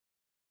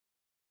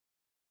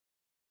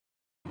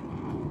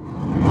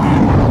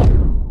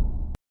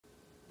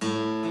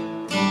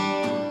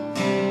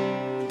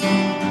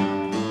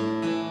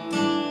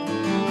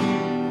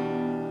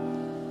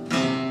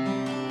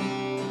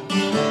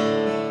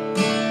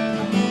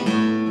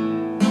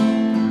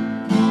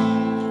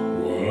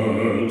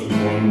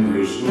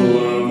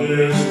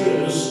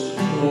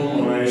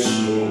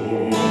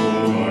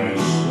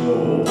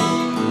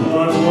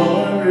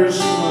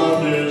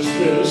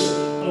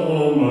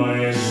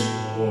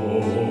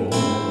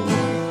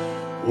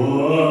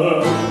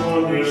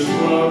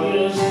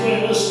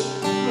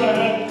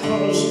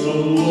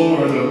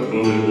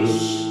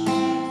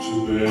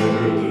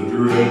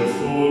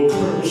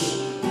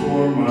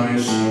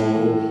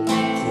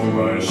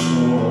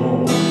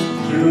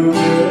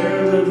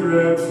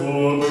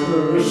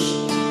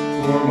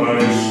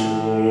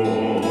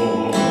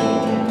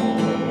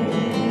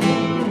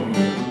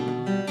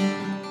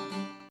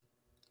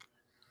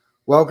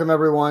Welcome,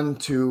 everyone,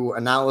 to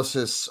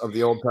Analysis of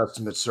the Old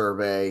Testament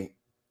Survey.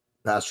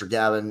 Pastor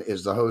Gavin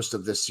is the host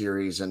of this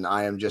series, and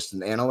I am just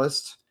an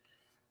analyst.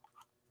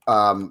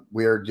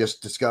 We are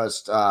just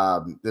discussed.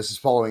 This is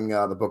following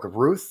the book of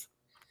Ruth.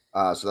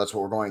 So that's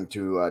what we're going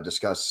to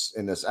discuss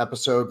in this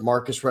episode.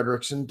 Marcus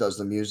Fredrickson does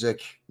the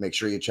music. Make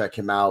sure you check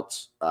him out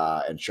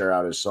and share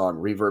out his song,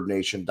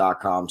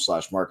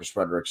 reverbnation.com/Marcus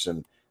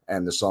Fredrickson.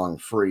 And the song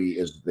Free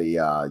is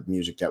the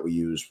music that we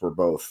use for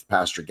both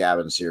Pastor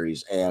Gavin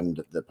series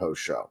and the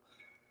post show.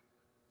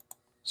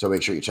 So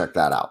make sure you check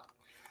that out.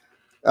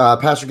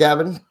 Pastor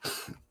Gavin,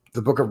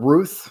 the book of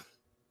Ruth,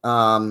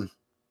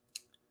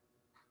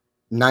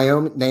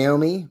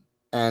 Naomi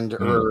and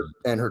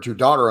her two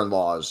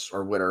daughter-in-laws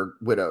are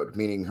widowed,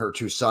 meaning her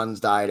two sons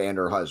died and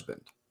her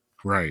husband.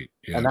 Right.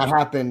 Yeah. And that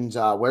happened.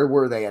 Where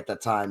were they at the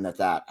time that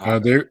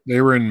happened? They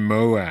were in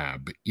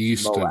Moab,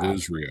 east of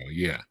Israel.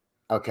 Yeah.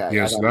 Okay.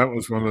 Yeah, so that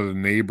was one of the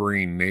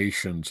neighboring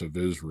nations of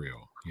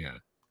Israel. Yeah.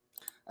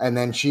 And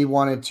then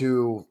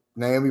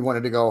Naomi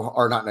wanted to go,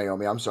 or not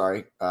Naomi, I'm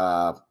sorry.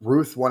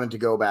 Ruth wanted to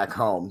go back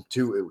home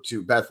to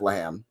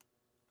Bethlehem.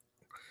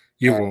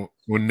 Yeah, well,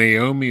 when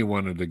Naomi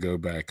wanted to go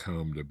back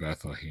home to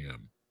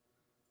Bethlehem.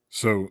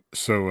 So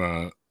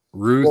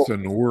Ruth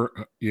and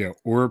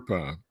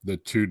Orpah, the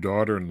two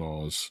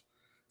daughter-in-laws,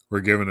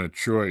 were given a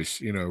choice.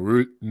 You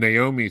know,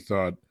 Naomi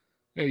thought,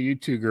 hey, you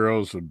two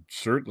girls would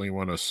certainly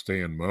want to stay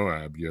in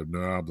Moab. You have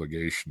no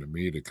obligation to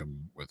me to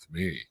come with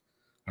me.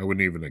 I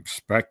wouldn't even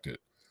expect it.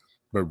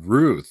 But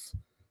Ruth,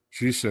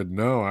 she said,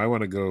 no, I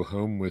want to go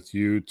home with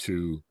you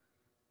to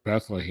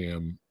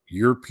Bethlehem.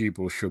 Your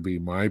people shall be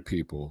my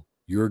people,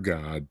 your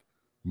God,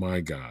 my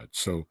God.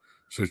 So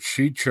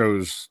she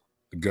chose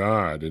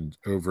God and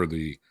over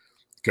the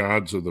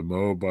gods of the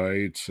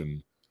Moabites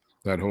and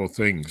that whole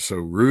thing. So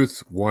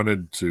Ruth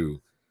wanted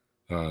to,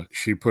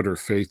 she put her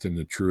faith in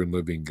the true and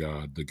living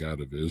God, the God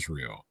of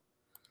Israel.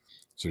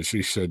 So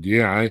she said,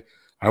 yeah,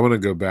 I want to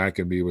go back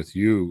and be with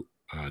you,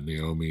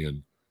 Naomi,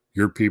 and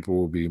your people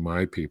will be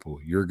my people.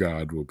 Your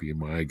God will be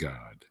my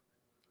God.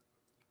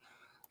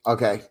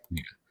 Okay.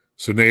 Yeah.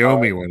 So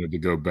Naomi wanted to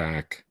go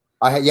back.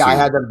 I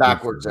had them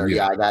backwards there.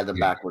 Yeah, I had them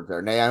backwards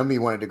there. Naomi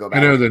wanted to go back.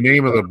 I know the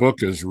name of the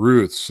book is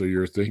Ruth, so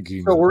you're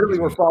thinking. So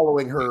we're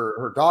following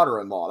her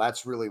daughter-in-law.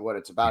 That's really what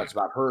it's about. Yeah. It's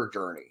about her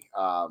journey.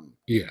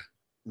 Yeah.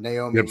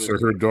 Naomi. Yep. So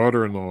her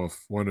daughter-in-law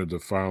wanted to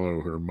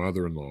follow her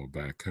mother-in-law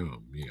back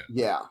home. Yeah.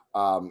 Yeah.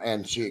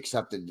 And she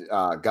accepted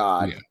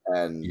God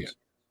and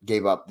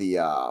gave up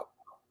the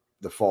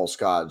false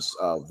gods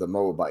of the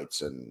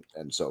Moabites and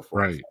so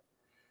forth. Right.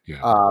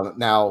 Yeah.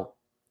 Now,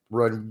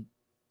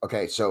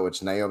 okay, so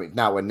it's Naomi.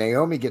 Now, when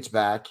Naomi gets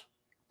back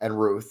and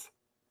Ruth,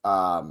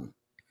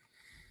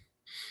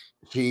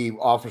 she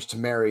offers to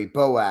marry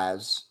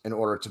Boaz in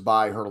order to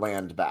buy her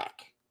land back.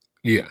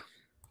 Yeah.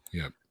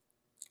 Yeah.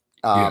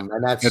 And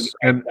that's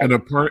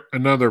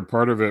another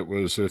part of it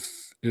was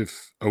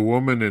if a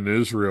woman in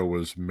Israel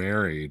was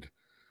married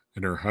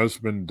and her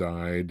husband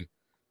died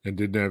and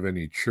didn't have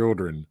any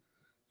children,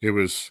 it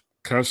was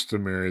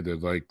customary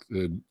that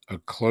a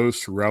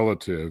close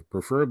relative,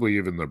 preferably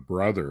even the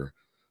brother,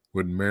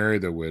 would marry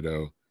the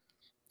widow,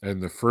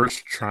 and the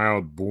first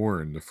child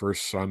born, the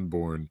first son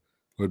born,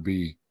 would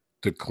be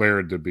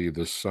declared to be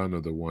the son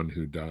of the one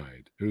who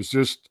died. It was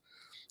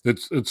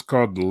it's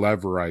called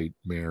levirate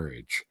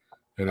marriage.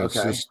 And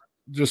it's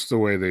just the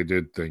way they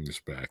did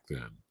things back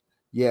then.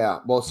 Yeah.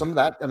 Well, some of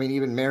that, I mean,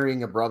 even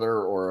marrying a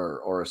brother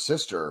or a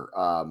sister,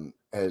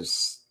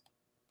 as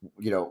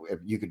you know, if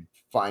you could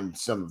find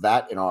some of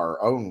that in our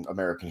own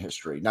American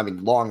history. I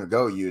mean, long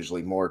ago,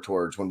 usually more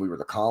towards when we were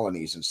the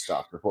colonies and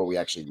stuff before we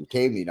actually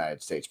became the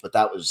United States. But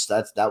that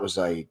was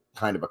a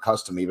kind of a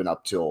custom even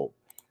up till,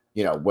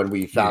 you know, when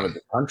we founded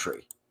the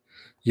country.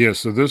 Yeah.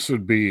 So this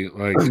would be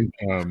like,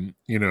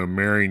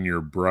 marrying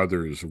your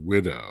brother's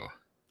widow.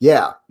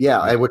 Yeah,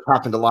 which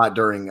happened a lot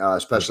during,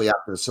 especially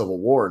after the Civil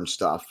War and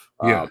stuff.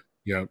 Yeah,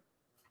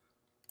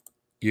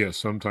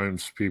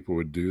 sometimes people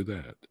would do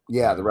that.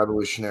 Yeah, the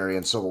Revolutionary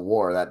and Civil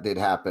War, that did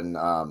happen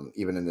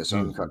even in this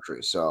own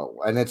country.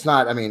 So, and it's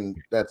not, I mean,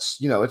 that's,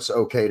 it's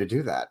okay to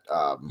do that.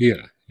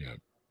 Yeah.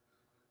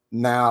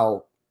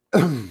 Now,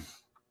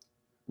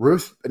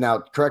 Ruth, now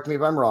correct me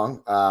if I'm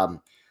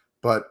wrong,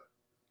 but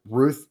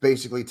Ruth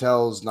basically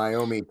tells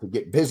Naomi to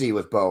get busy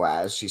with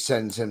Boaz. She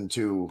sends him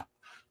to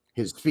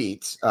his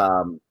feet.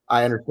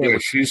 I understand. Yeah,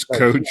 she's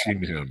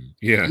coaching him.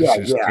 Yeah,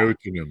 she's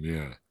coaching him.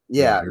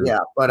 Yeah.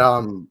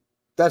 But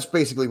that's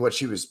basically what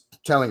she was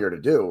telling her to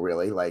do,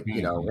 really. Like,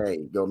 hey,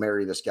 go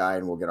marry this guy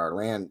and we'll get our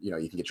land. You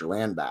can get your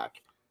land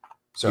back.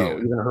 So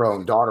even her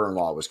own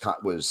daughter-in-law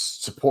was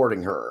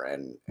supporting her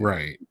and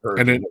right.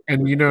 And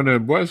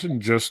it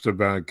wasn't just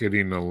about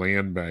getting the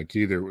land back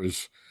either. It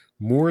was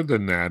more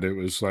than that. It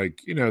was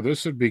like,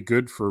 this would be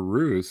good for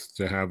Ruth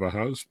to have a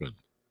husband.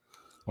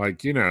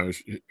 Like,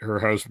 her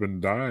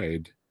husband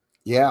died.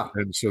 Yeah.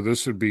 And so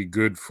this would be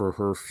good for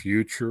her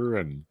future.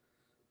 And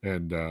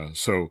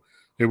so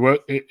it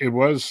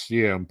was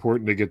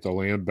important to get the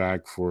land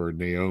back for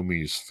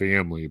Naomi's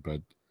family,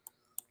 but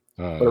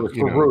it was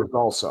for Ruth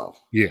also.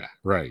 Yeah.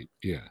 Right.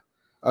 Yeah.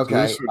 So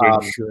Okay. this would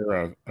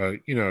ensure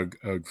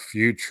a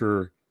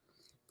future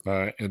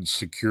and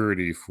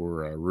security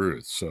for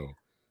Ruth. So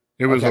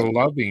it was Okay.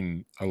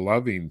 a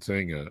loving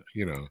thing,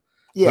 Yeah.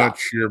 not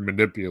sheer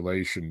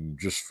manipulation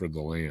just for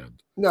the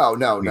land. No,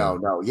 no, Yeah, no,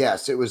 no.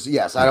 Yes, it was.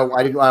 Yes, yeah, I don't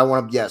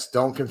want to. Yes,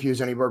 don't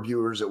confuse any of our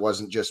viewers. It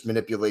wasn't just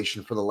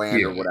manipulation for the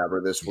land or yeah.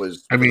 whatever. This Yeah.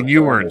 was I for the mean,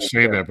 you weren't family.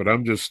 saying that, but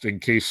I'm just in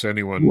case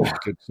anyone Yeah.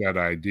 gets that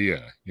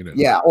idea,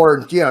 Yeah, or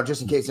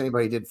just in case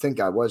anybody did think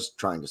I was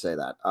trying to say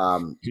that.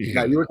 Now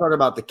Yeah, you were talking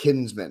about the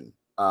kinsman.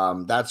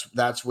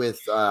 That's with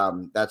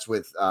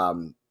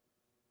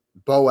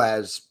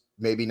Boaz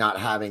maybe not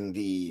having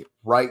the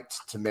right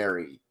to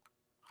marry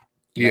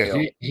yeah.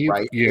 Naomi,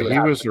 right? They would He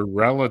have was a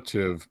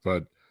relative,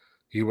 but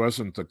he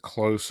wasn't the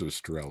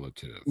closest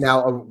relative.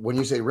 now when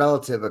you say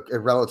relative, a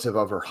relative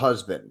of her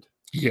husband,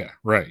 Yeah,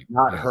 right.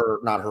 not Yeah, her,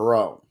 not her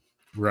own.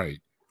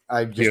 right.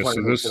 I just Yeah, wanted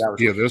so to make sure that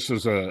was this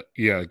is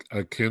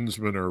a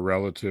kinsman or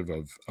relative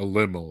of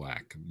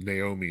Elimelech,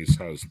 Naomi's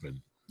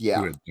husband, who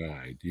yeah. had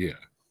died. Yeah,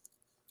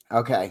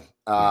 Okay.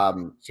 yeah.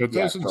 So it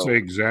Yeah. doesn't say So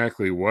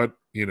exactly what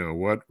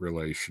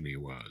relation he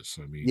was.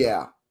 I mean,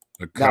 yeah.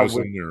 a Now with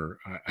cousin or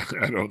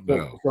I don't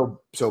know. so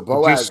It just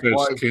Boaz says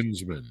was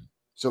kinsman.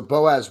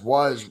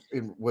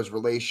 was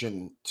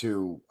relation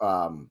to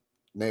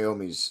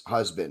Naomi's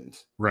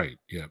husband, Right.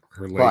 Yeah.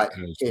 Her late but it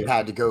husband.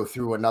 had to go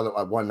through another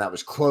one that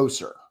was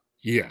closer.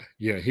 Yeah.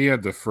 Yeah. He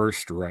had the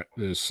first right.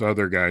 This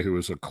other guy who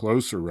was a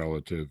closer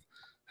relative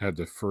had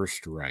the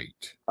first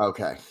right.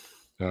 Okay.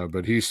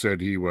 But he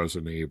said he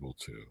wasn't able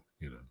to.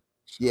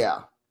 So.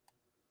 Yeah.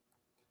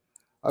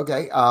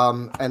 Okay.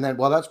 And then,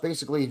 well, that's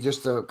basically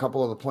just a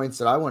couple of the points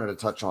that I wanted to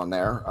touch on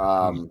there.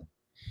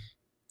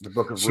 The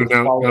book of So Ruth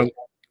now follows.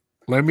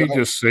 let Go me ahead.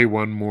 just say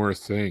one more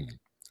thing.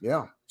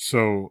 Yeah.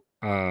 So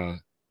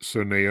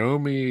so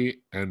Naomi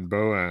and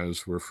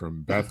Boaz were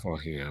from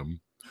Bethlehem,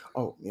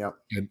 Oh, yeah.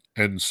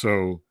 and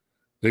so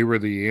they were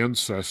the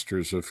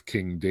ancestors of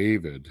King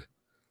David.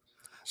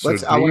 So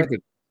I want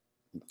David,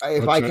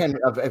 to, what's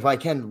that? if I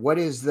can, what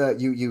is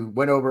you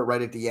went over it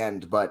right at the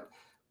end, but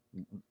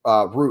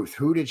Ruth,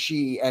 who did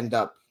she end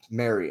up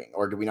marrying,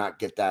 or do we not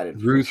get that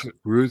information?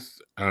 Ruth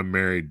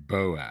married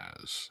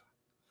Boaz.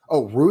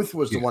 Oh, Ruth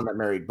was the Yeah, one that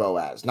married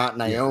Boaz, not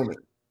yeah, Naomi.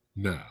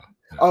 no,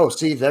 no. Oh,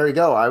 see, there you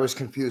go. I was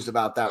confused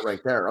about that right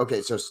there.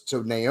 Okay, so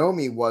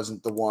Naomi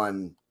wasn't the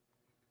one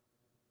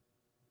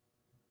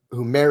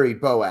who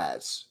married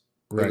Boaz.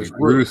 It was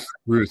Right. Ruth.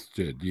 Ruth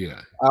did,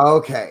 yeah.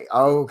 Okay,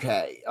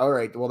 okay, all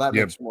right. Well,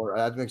 Yeah.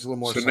 that makes a little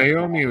more So sense now.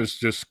 Naomi was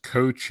just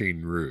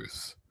coaching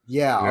Ruth.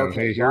 Yeah,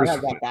 okay. Hey, So I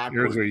have that here's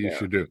backwards what you there.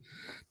 should do.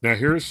 Now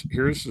here's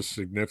the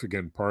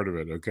significant part of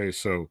it. Okay,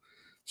 so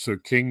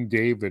King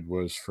David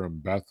was from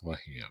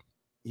Bethlehem,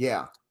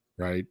 Yeah,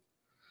 right?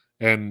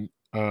 And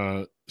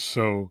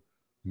so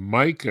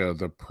Micah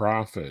the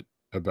prophet,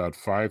 about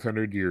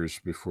 500 years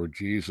before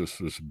Jesus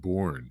was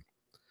born,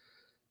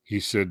 he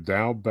said,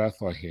 "Thou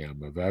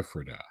Bethlehem of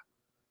Ephrathah,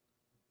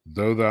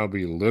 though thou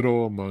be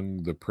little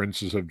among the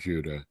princes of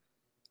Judah,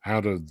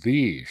 out of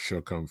thee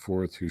shall come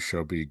forth who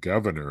shall be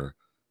governor,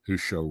 who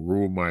shall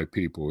rule my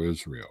people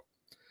Israel."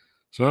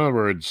 So, in other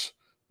words,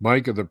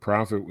 Micah the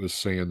prophet was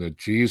saying that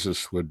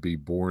Jesus would be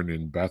born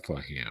in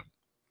Bethlehem.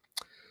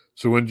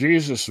 So, when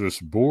Jesus was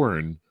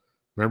born,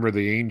 remember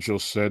the angel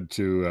said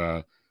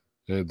to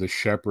the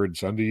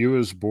shepherds, "Unto you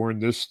is born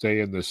this day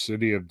in the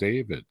city of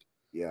David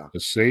yeah, a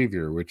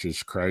Savior, which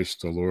is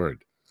Christ the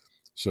Lord."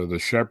 So the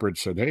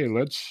shepherds said, "Hey,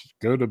 let's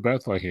go to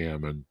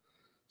Bethlehem and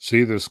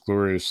see this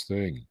glorious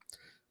thing."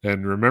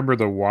 And remember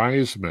the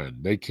wise men,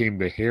 they came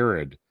to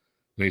Herod.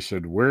 They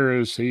said, "Where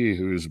is he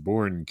who is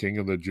born King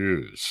of the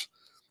Jews?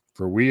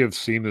 For we have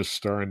seen his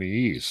star in the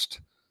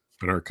east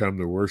and are come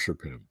to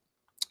worship him."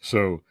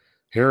 So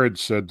Herod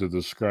said to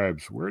the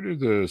scribes, "Where do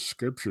the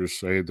scriptures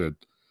say that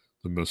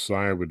the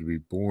Messiah would be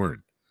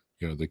born,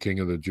 the King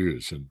of the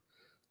Jews?" And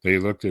they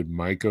looked at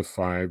Micah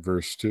 5,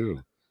 verse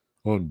 2,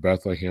 oh, in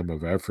Bethlehem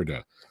of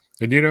Ephrathah.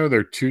 And there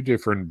are two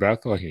different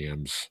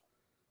Bethlehems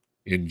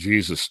in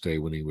Jesus' day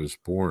when he was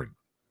born.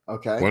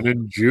 okay, One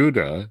in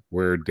Judah,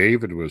 where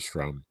David was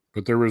from,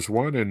 but there was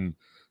one in,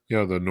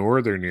 the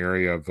northern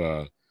area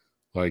of,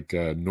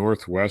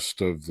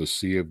 northwest of the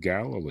Sea of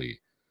Galilee.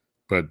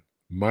 But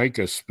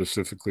Micah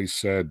specifically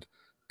said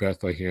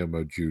Bethlehem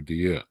of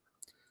Judea.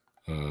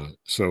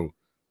 So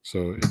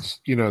it's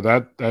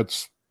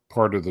that's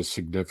part of the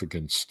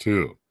significance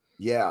too.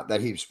 yeah. That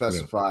he You know,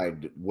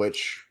 specified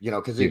which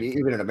because yeah,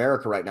 even in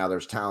America right now,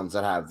 there's towns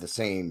that have the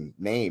same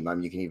name. I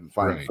mean, you can even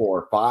find right. 4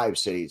 or 5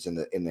 cities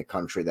in the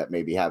country that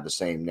maybe have the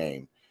same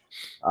name.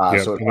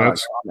 Yeah, So it's and not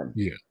that's uncommon.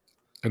 yeah,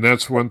 and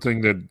that's one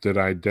thing that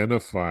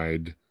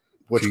identified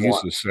Which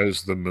one? Jesus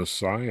as the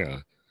Messiah.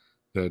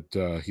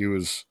 That he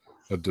was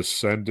a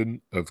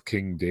descendant of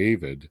King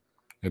David,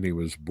 and he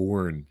was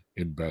born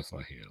in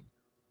Bethlehem.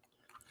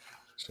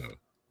 So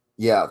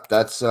Yeah,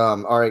 that's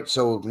all right.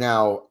 So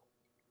now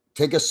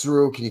take us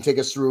through. Can you take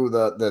us through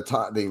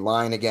the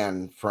line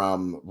again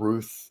from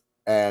Ruth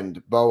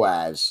and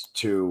Boaz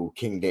to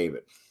King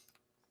David?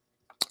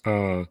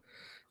 uh,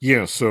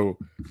 Yeah, so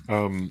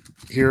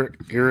here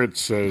it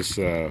says,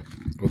 well,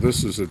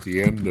 this is at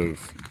the end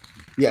of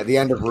the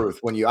end of Ruth.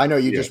 When I know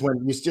you Yeah.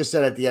 just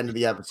said at the end of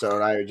the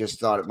episode. I just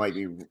thought it might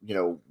be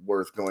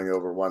worth going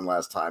over one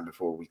last time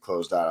before we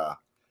close out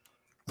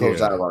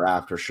of our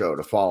after show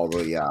to follow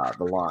the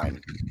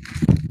line.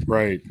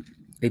 Right.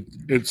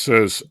 It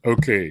says,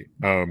 okay,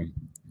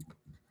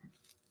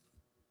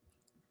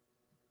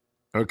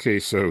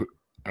 so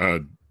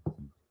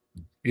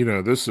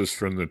this is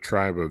from the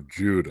tribe of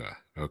Judah.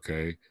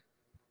 Okay,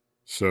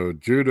 so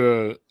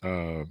Judah,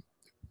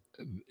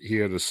 he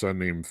had a son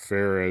named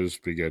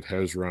Pharez, begat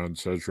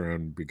Hezron.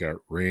 Hezron begat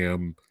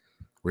Ram.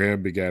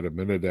 Ram begat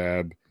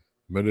Aminadab.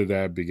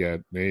 Aminadab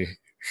begat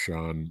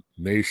Nahshon.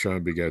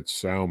 Nahshon begat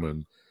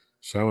Salmon.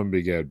 Salmon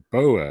begat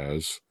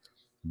Boaz.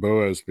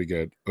 Boaz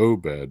begat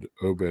Obed.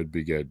 Obed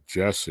begat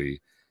Jesse.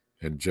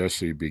 And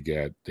Jesse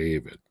begat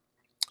David.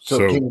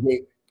 So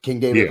King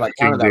David, if I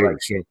counted that right.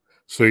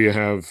 So you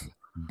have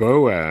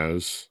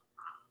Boaz,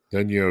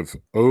 then you have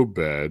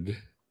Obed,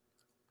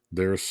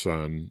 their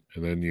son,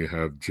 and then you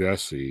have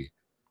Jesse,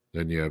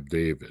 then you have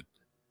David.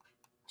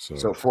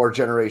 So 4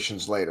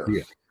 generations later.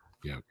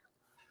 Yeah.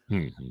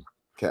 Mm-hmm.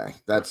 Okay,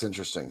 that's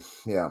interesting.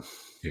 Yeah.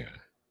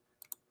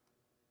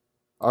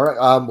 All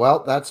right.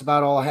 Well, that's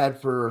about all I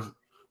had for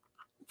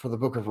the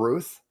book of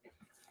Ruth.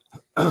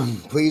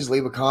 Please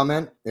leave a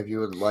comment if you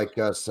would like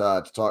us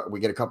to talk. We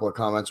get a couple of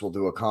comments. We'll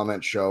do a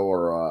comment show,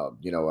 or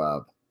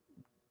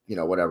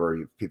whatever.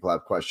 If people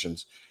have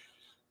questions.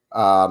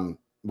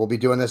 We'll be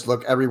doing this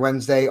every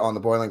Wednesday on the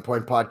Boiling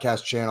Point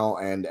podcast channel,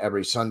 and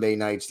every Sunday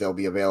nights they'll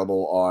be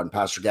available on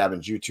Pastor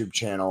Gavin's YouTube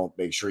channel.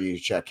 Make sure you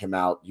check him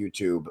out.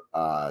 YouTube,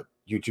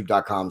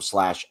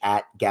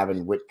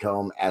 youtube.com/@Gavin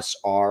Whitcomb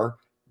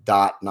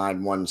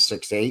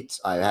SR.9168.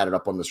 I had it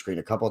up on the screen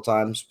a couple of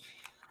times,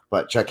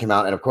 but check him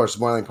out. And of course, the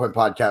Boiling Point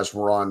podcast,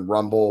 we're on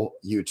Rumble,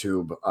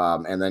 YouTube,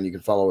 and then you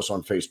can follow us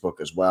on Facebook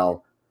as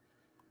well.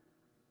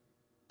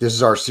 This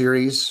is our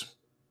series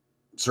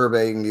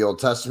surveying the Old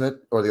Testament,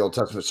 or the Old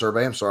Testament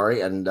survey. I'm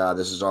sorry. And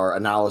this is our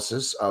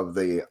analysis of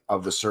the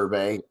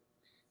survey.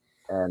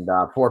 And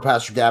for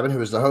Pastor Gavin,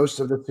 who is the host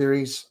of the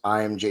series,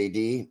 I am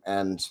JD,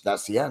 and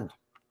that's the end.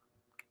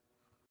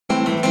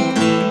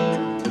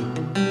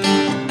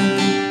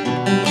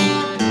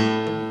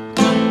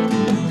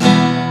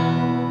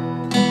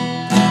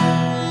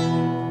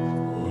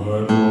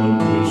 What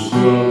wondrous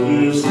love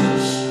is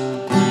this,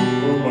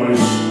 oh my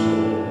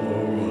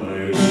soul,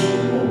 my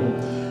soul?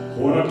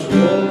 What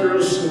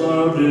wondrous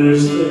love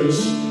is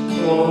this,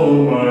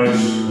 oh my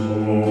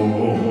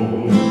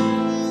soul?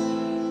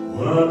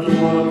 What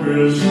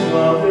wondrous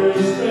love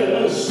is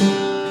this?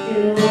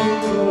 Here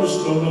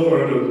comes the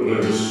Lord of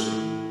bliss,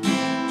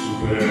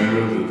 to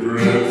bear the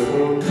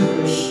dreadful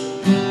curse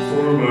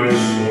for my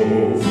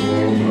soul,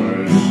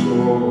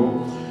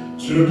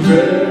 to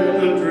bear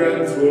the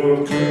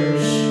dreadful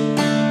curse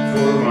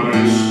for my